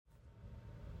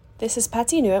This is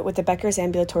Patsy Newitt with the Becker's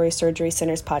Ambulatory Surgery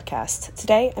Centers podcast.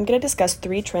 Today, I'm going to discuss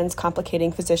 3 trends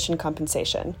complicating physician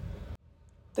compensation.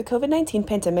 The COVID-19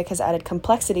 pandemic has added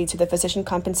complexity to the physician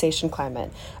compensation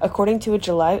climate, according to a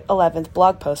July 11th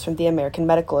blog post from the American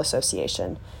Medical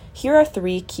Association. Here are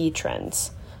 3 key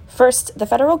trends. First, the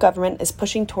federal government is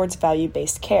pushing towards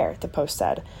value-based care, the post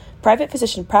said. Private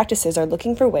physician practices are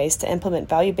looking for ways to implement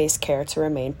value-based care to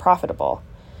remain profitable.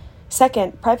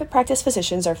 Second, private practice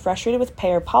physicians are frustrated with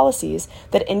payer policies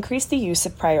that increase the use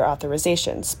of prior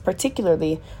authorizations,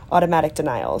 particularly automatic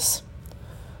denials.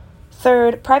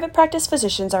 Third, private practice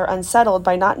physicians are unsettled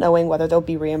by not knowing whether they'll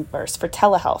be reimbursed for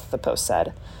telehealth, the post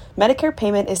said. Medicare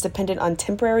payment is dependent on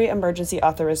temporary emergency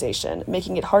authorization,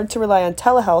 making it hard to rely on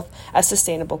telehealth as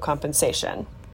sustainable compensation.